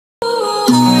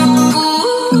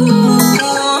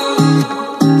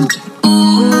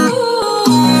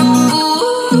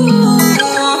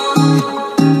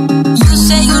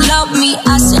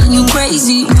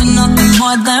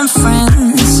than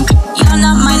friends. You're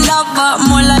not my lover,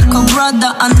 more like a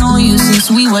brother. I know you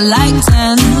since we were like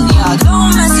 10. Yeah,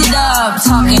 don't mess it up,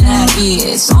 talking at it.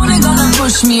 It's only gonna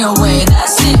push me away,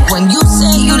 that's it. When you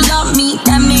say you love me,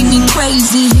 that made me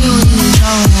crazy. Here we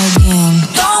go again.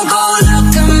 Don't go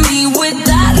look at me with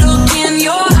that look in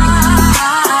your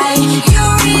eye. You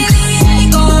really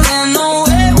ain't going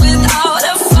nowhere without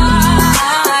a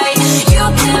fight. You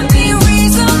can't be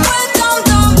reasoned with,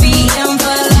 don't be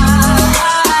impolite.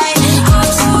 I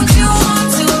told you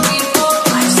 1, 2, 3, 4,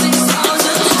 5,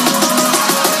 6,000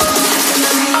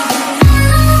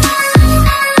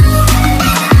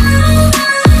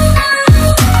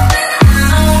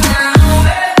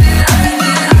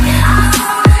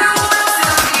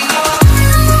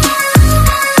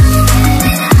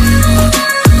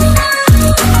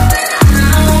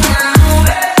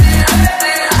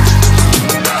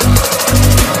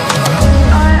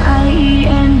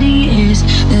 R-I-E-N-D-S,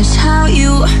 that's how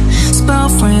you spell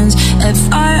friends.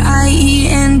 F-R-I-E-N-D-S,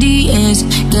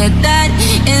 get that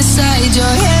inside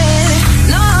your head.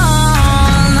 No,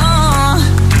 no,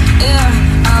 yeah,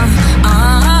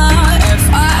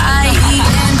 F-R-I-E-N-D-S,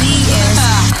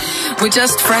 we're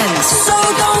just friends. So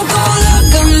don't go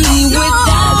look at me with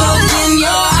that look in your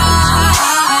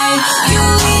eye. You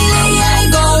really ain't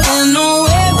going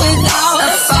nowhere without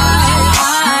a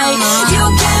fight. You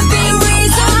can't be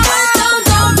reasoned with,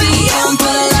 don't be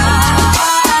impolite.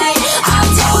 I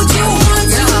told you 1,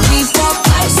 2, 3, 4,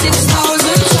 5,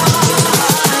 6,000 times.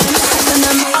 And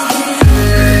I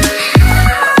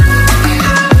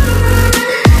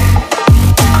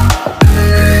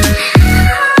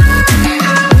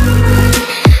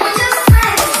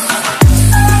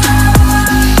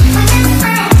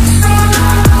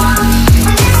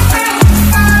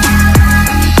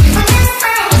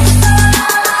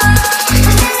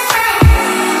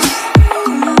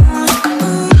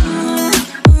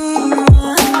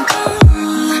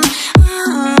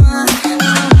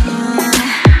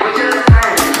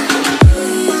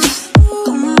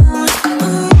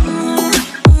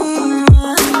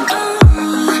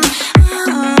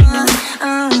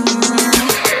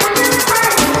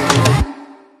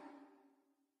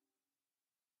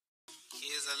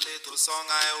Here's a little song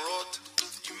I wrote.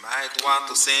 You might want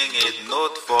to sing it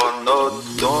note for note.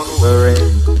 Don't worry,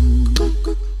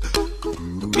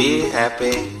 be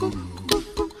happy.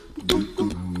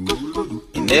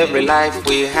 In every life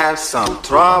we have some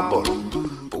trouble,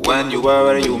 but when you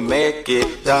worry you make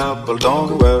it double.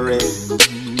 Don't worry,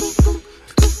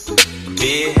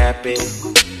 be happy.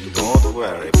 Don't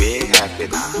worry, be happy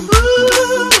now.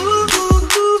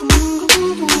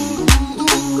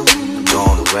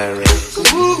 Don't worry,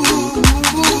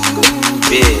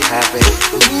 be happy.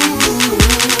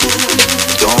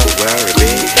 Don't worry, be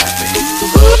happy.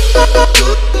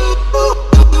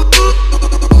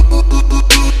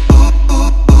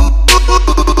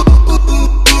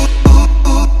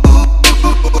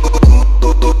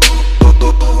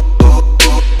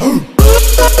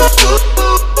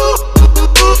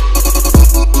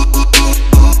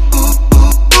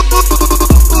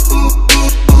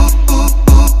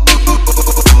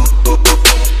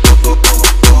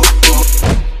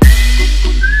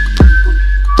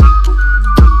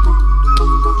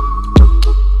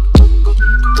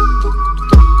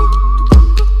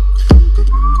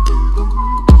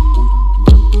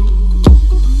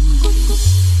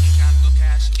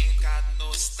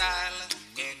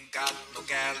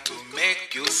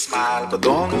 But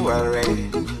don't worry,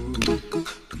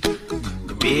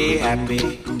 be happy.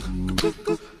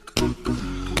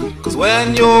 Cause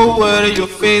when you worry your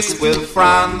face will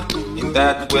frown, and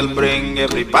that will bring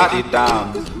everybody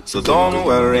down. So don't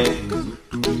worry,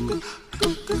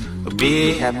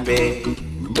 be happy.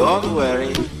 Don't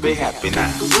worry, be happy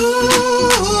now.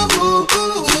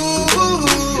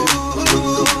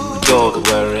 Don't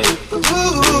worry,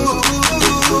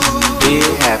 be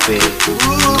happy.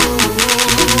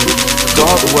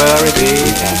 Don't worry, be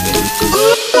happy.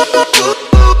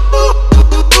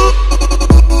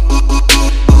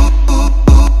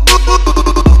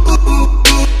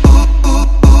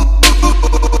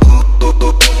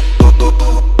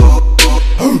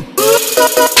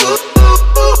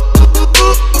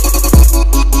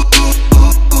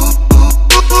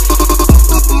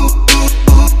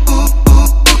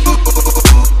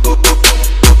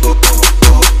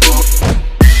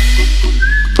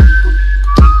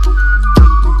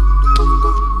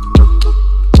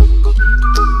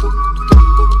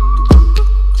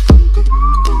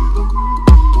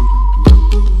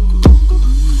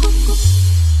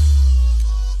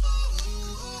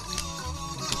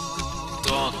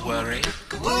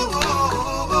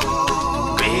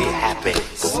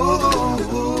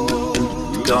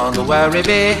 worry,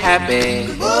 be happy.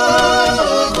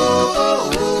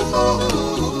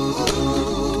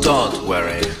 Don't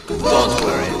worry,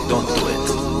 don't do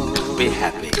it. Be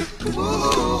happy.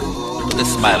 Put a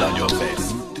smile on your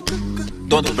face.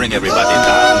 Don't bring everybody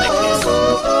down like this.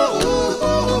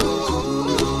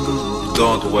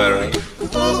 Don't worry.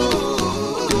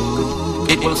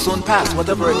 It will soon pass,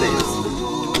 whatever it is.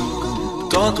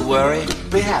 Don't worry,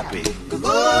 be happy.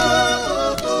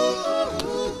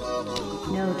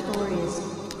 Notorious.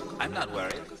 I'm not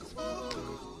worried.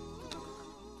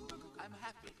 I'm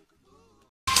happy.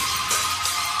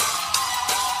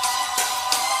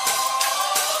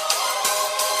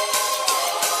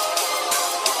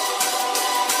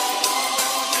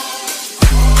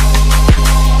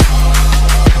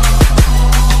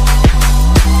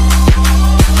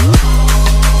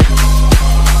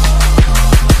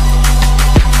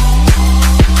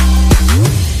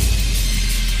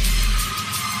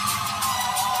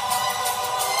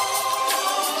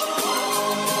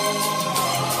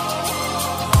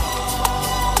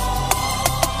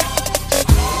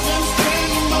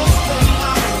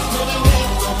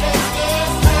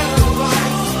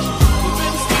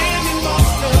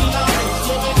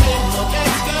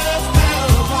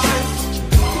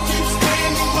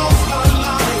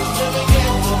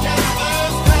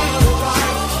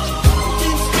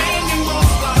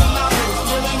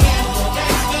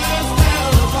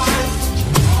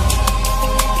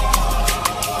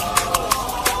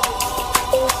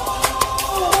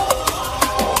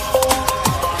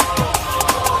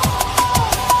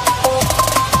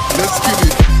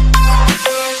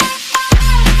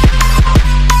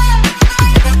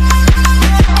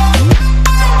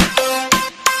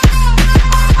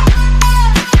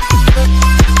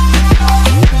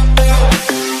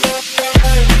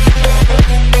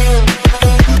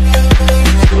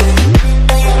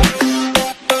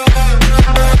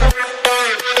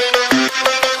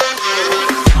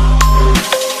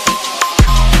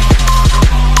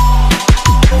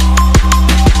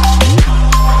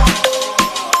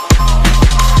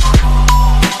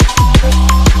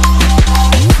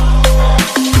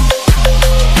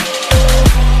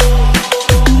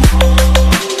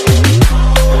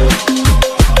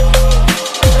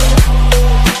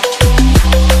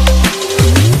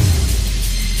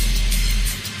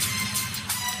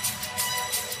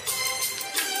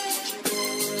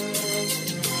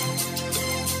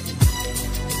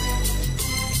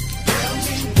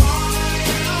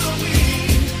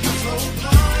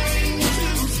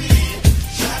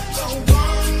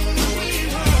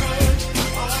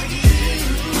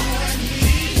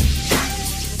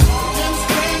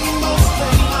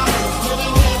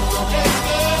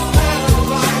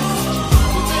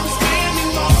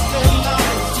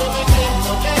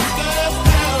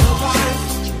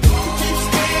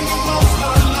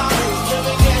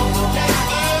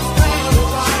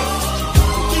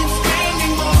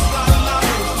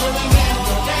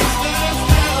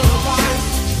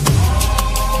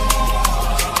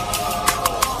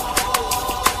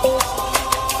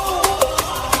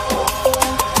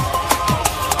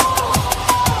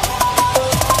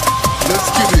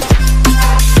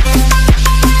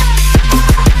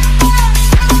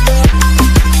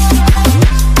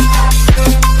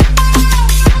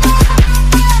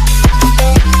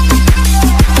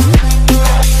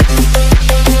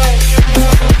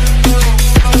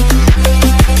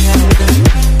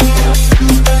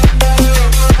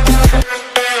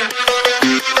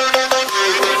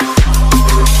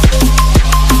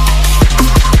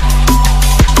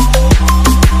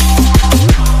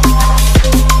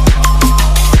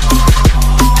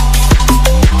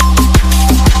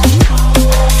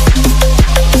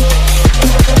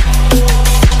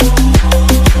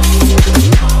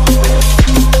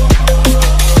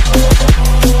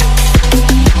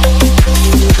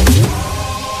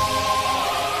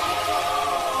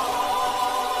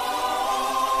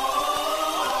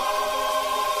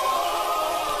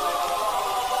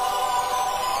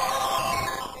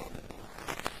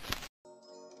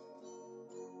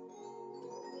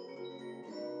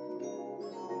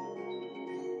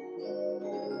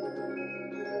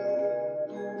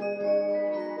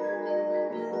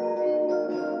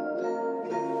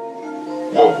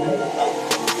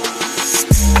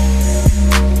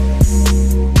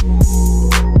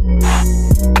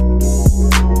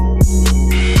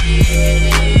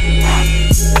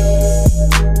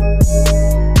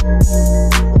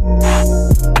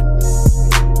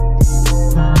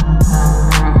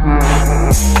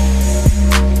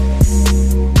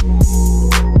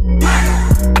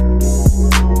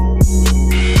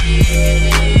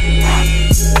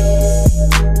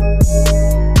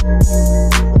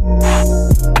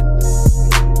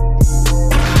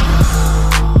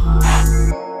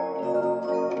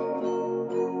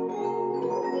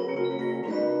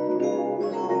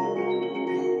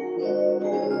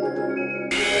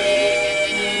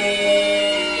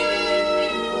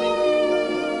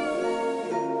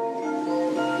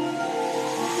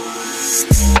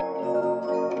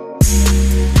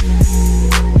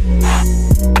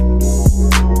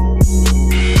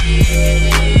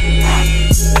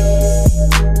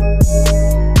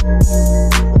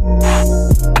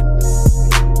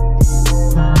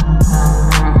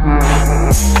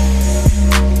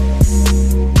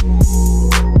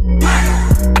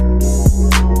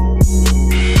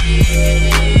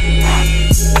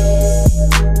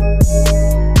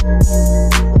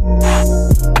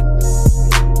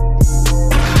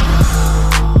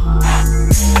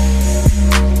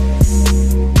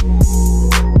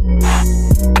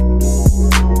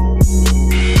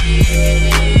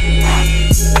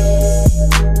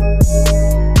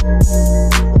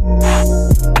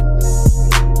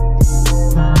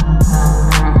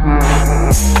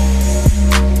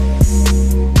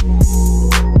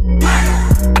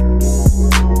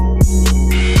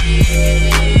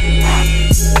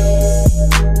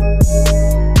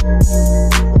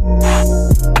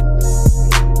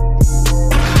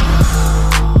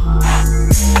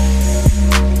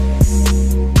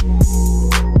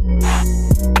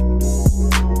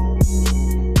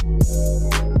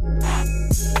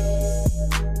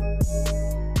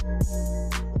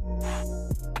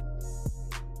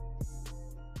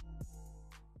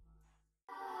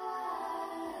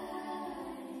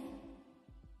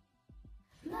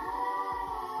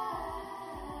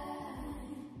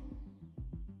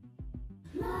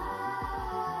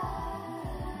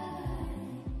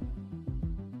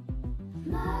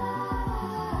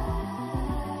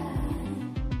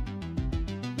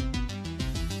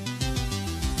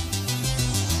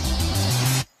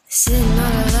 Sitting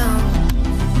all alone,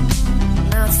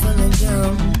 mouth full of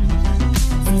gum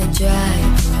in the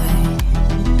driveway.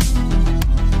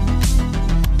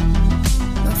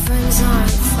 My friends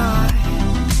aren't far,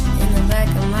 in the back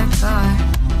of my car,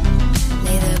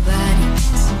 lay their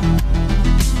bodies.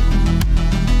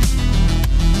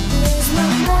 Where's my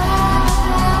mind?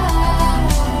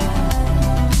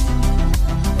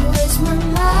 Where's my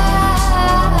mind?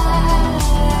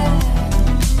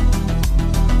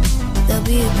 They'll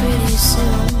be here pretty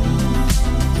soon.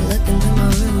 Looking through my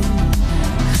room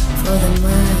for the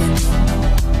money.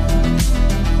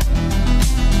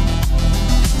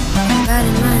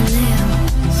 Biting my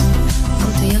nails.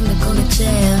 I'm too young to go to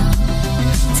jail.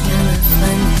 It's kinda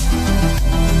funny.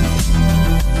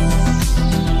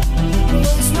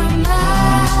 Where's my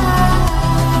mind?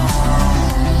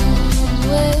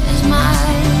 Where's my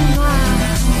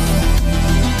mind?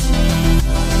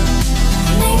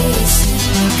 Maybe it's in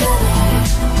the gutter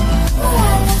where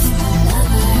I left my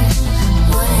lover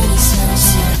when the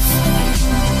sunset fell.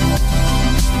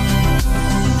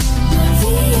 My V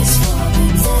is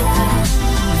falling down.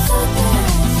 I thought that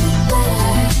I'd feel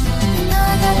better, and now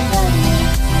I gotta run it.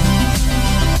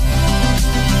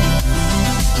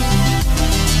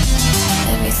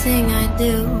 Everything I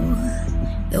do,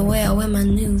 the way I wear my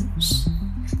news,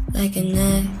 like a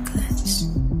necklace.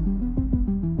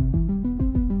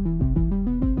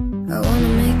 I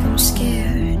wanna make them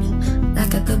scared,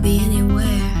 like I could be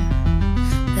anywhere,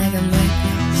 like I'm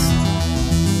reckless.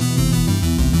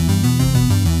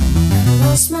 I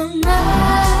lost my mind.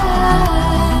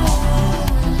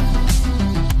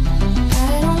 I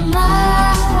don't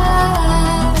mind.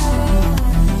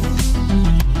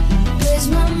 Where's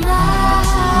my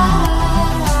mind?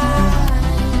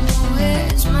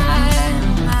 Where's my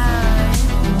mind?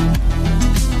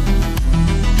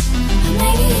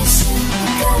 Maybe it's in the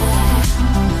gutter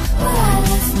where I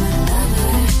left my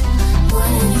lover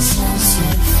when the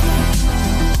sunset fell.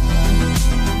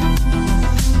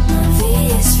 My V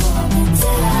is falling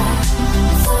down.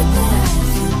 I thought that I'd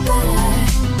feel better,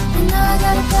 and now I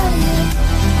gotta buy it.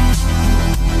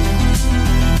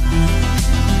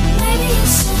 Maybe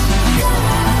it's in the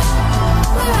gutter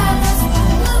where I left my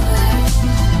lover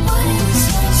when the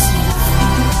sunset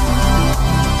fell.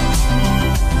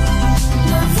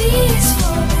 My V is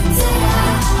falling down.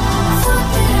 I thought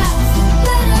that I'd feel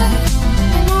better,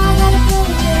 and now I gotta buy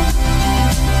it.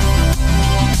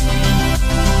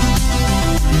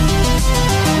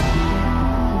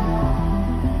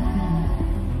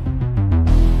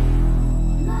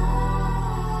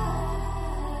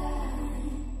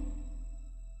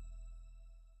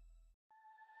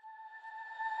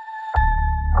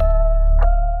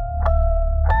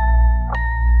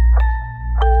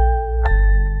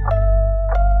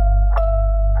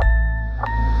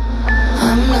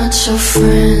 I'm not your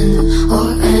friend or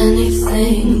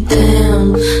anything, damn.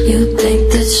 You think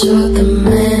that you're the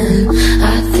man,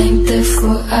 I think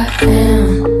therefore I am.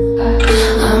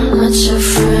 I'm not your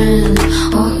friend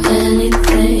or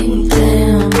anything,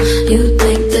 damn. You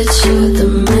think that you're the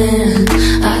man,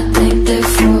 I think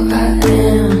therefore I am.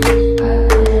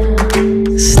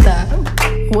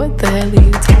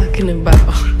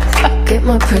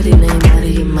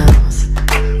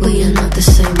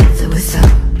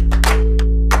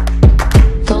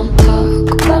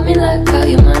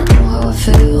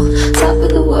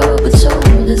 world, but your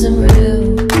world isn't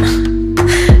real.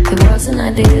 It wasn't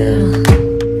ideal.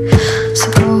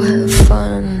 So go have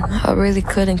fun. I really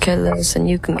couldn't care less, and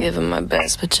you can give it my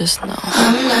best, but just know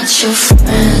I'm not your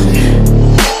friend.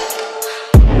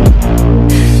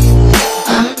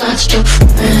 I'm not your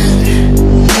friend.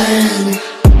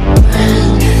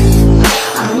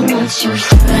 I'm not your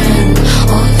friend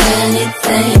or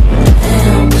anything.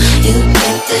 Damn, you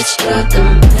think that you're the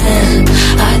man.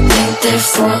 I think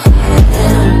therefore I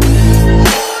am.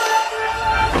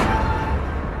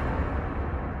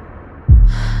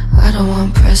 I don't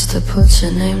want press to put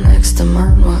your name next to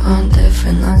mine. We're on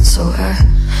different lines, so I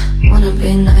wanna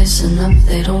be nice enough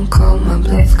they don't call my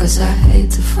bluff, cause I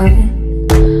hate to fight.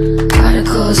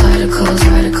 Articles,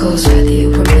 whether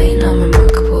you remain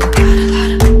unremarkable.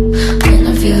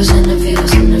 Interviews,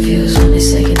 when they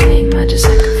say your name, I just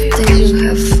act confused. Did you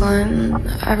have fun?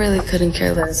 I really couldn't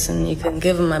care less, and you can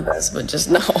give them my best, but just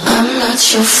know I'm not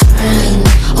your friend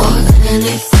or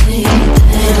anything.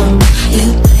 Damn,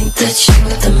 you think that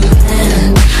you're the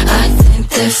man. I think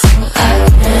therefore I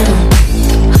am.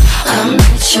 I'm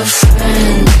not your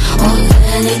friend or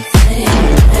anything.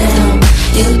 Damn,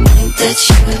 you think that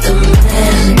you're the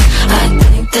man. I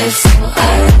think therefore I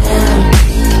am.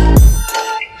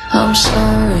 I'm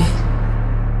sorry.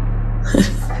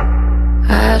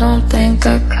 I don't think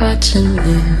I caught your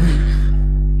name.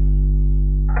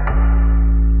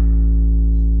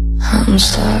 I'm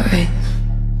sorry.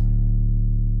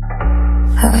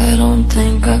 I don't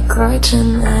think I caught your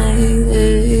name.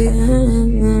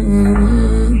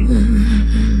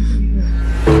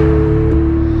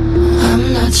 I'm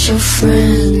not your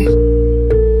friend.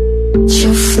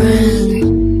 Your friend.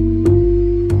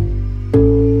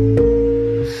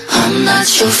 I'm not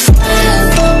your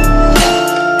friend.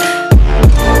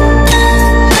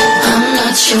 I'm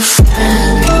not your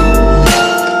friend.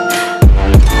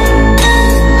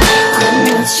 I'm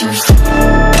not your friend.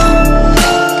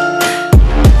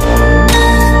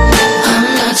 I'm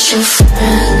not your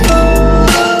friend.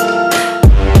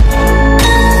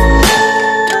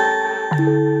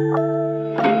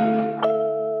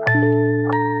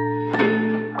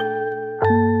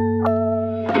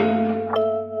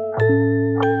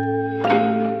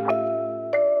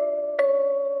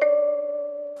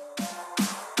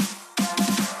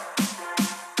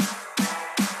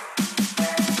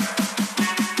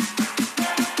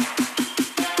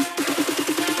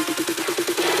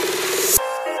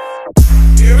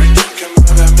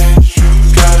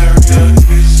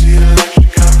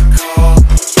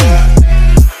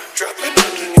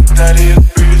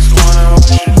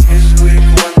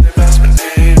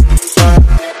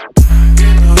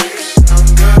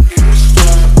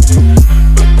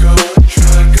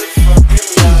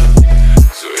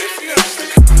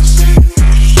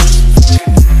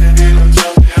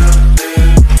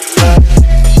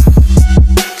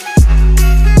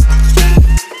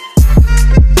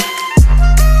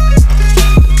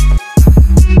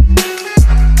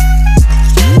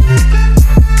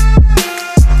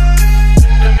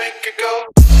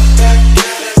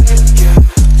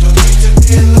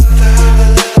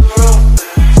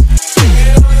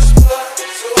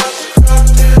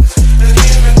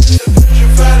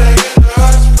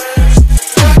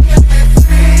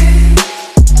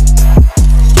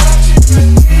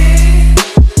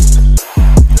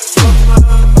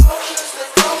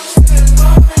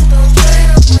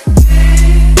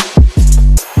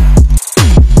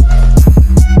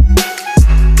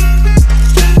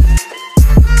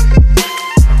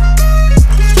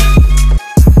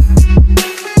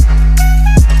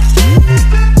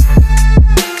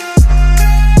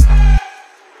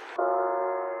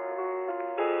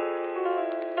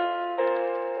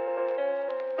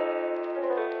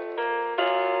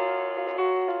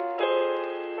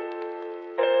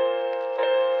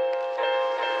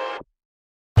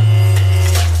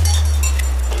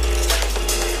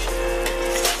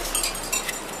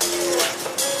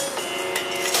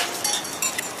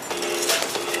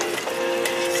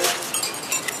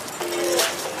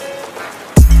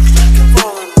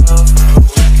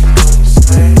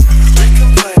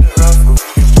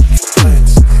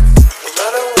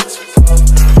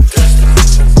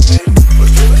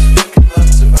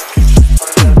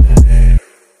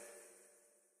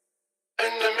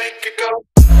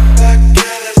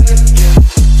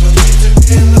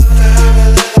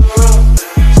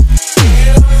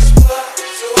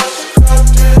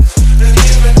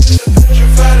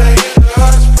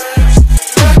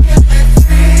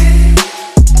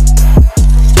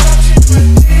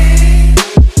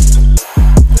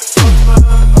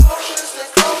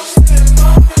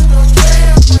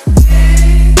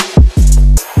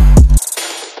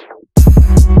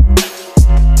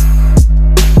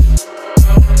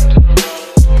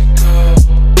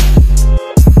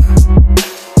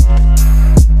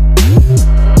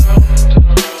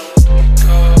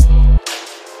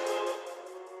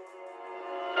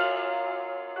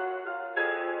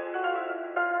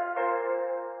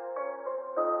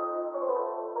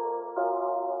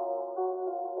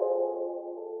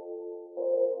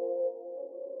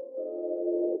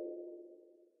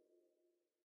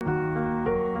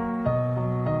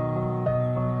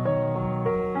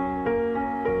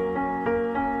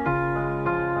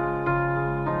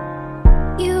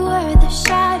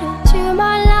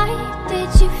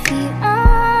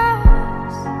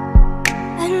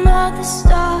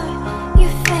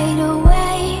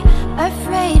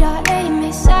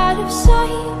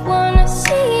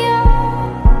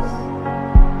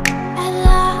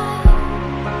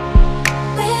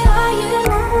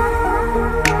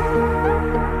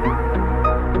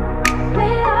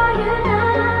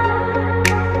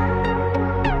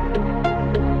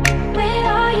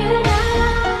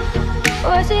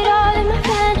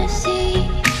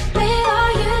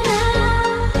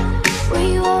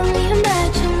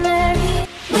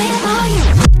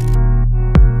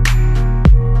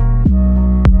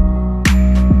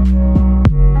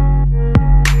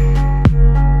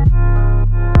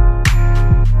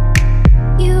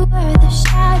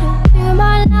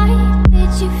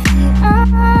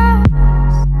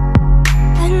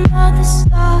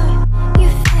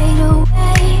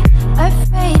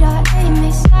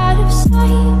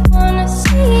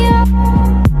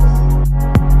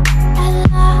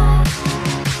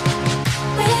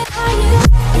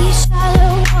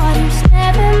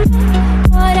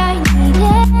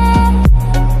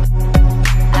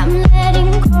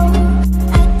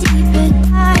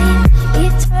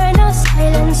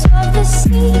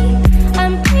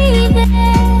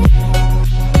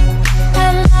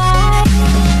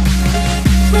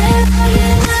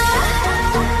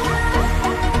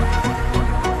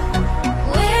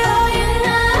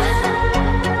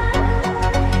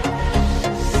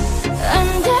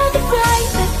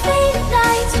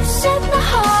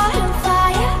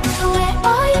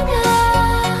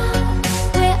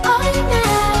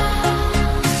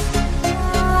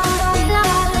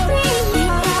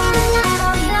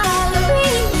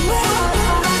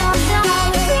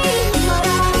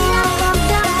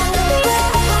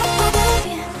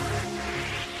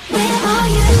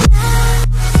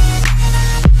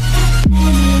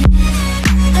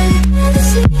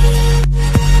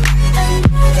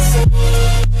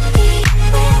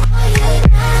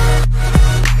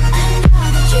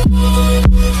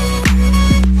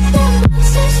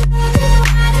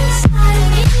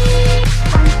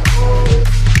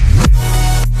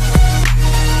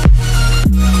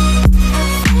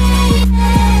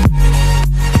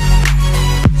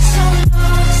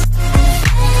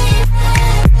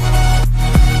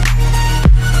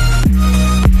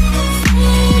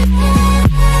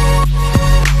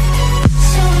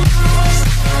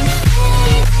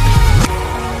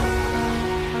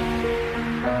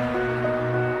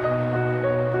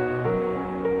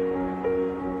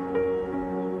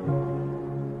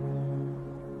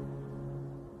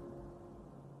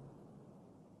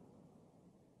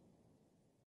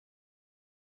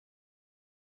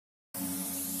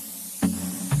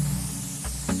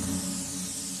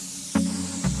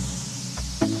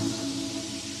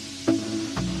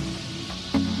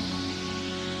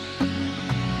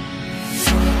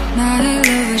 My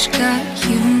lover's got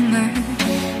humor.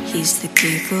 He's the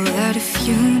giggle at a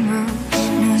funeral.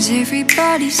 Knows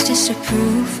everybody's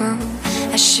disapproval.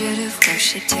 I should have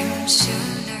worshipped him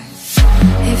sooner.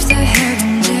 If the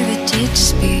heavens ever did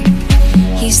speak,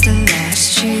 he's the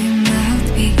last true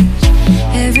mouthpiece.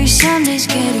 Every Sunday's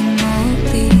getting more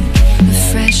bleak, a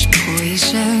fresh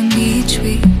poison each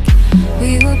week.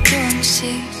 We were born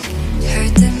sick,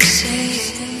 heard them say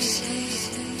it.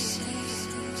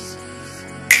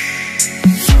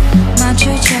 My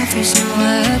church offers no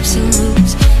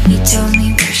absolutes. He told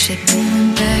me worship in the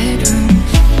bedroom.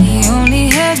 The only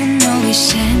heaven always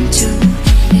sent to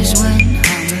is when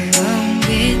I'm alone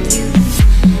with you.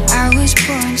 I was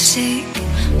born sick,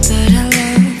 but I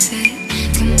love it.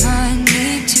 Come on,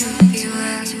 need to be well.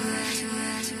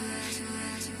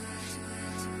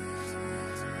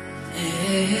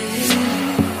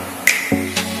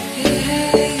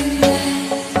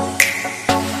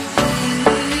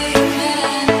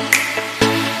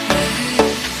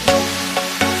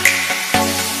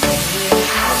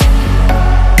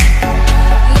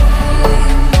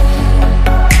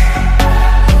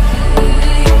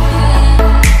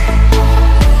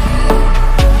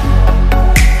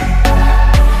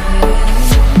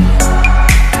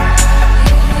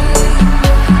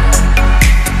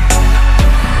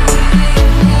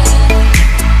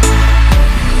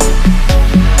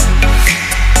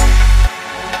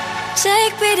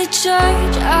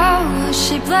 Church, I'll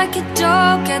worship like a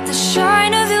dog at the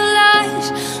shrine of your lies.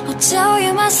 I'll tell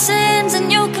you my sins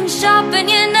and you can sharpen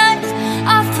your knife.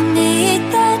 Offer me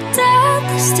the death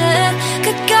instead.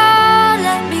 Good God,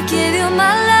 let me give you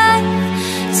my life.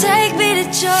 Take me to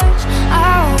church,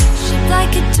 I'll worship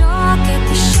like a dog at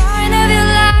the shrine of your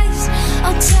lies.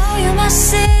 I'll tell you my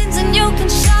sins and you can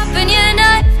sharpen your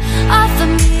knife. Offer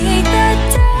me the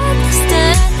death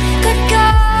instead. Good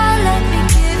God, let me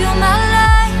give you my life.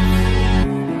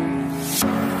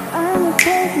 I'm a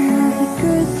person of the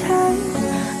good times.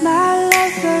 My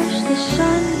lover's the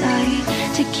sunlight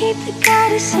to keep the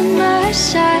goddess on my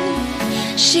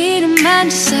side. She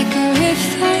demands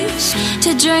sacrifice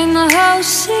to drain the whole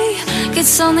sea. Get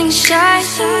something shiny,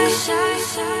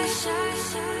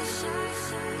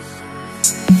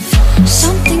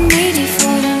 something meaty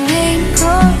for the main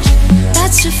course.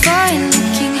 That's a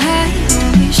fine-looking high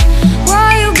horse. Why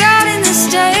you got in the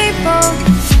stable?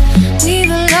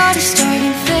 We've a lot of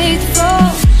starting faithful.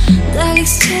 That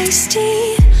looks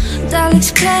tasty, that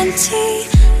looks plenty.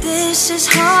 This is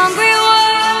hungry world.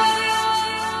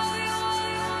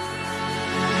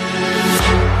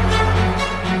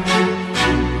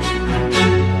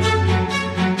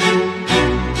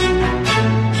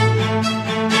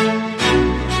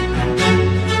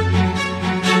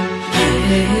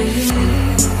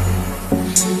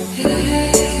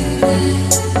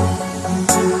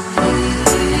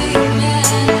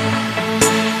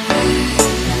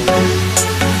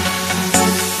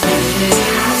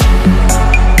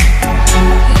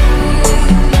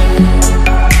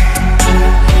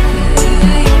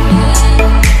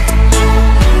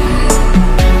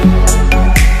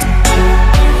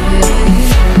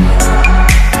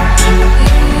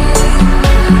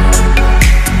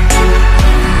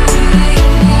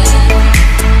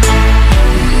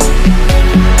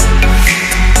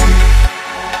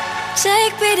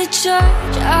 Take me to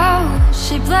church, I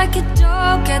worship like a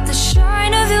dog at the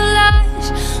shrine of your lies.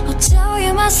 I'll tell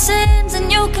you my sins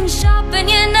and you can sharpen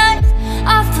your knife.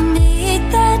 Offer me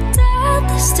the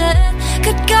death instead.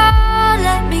 Good God,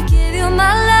 let me give you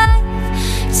my life.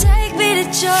 Take me to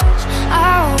church,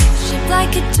 I worship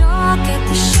like a dog at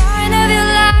the shrine of your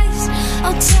lies.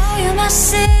 I'll tell you my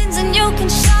sins and you can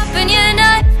sharpen your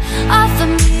knife. Offer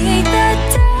me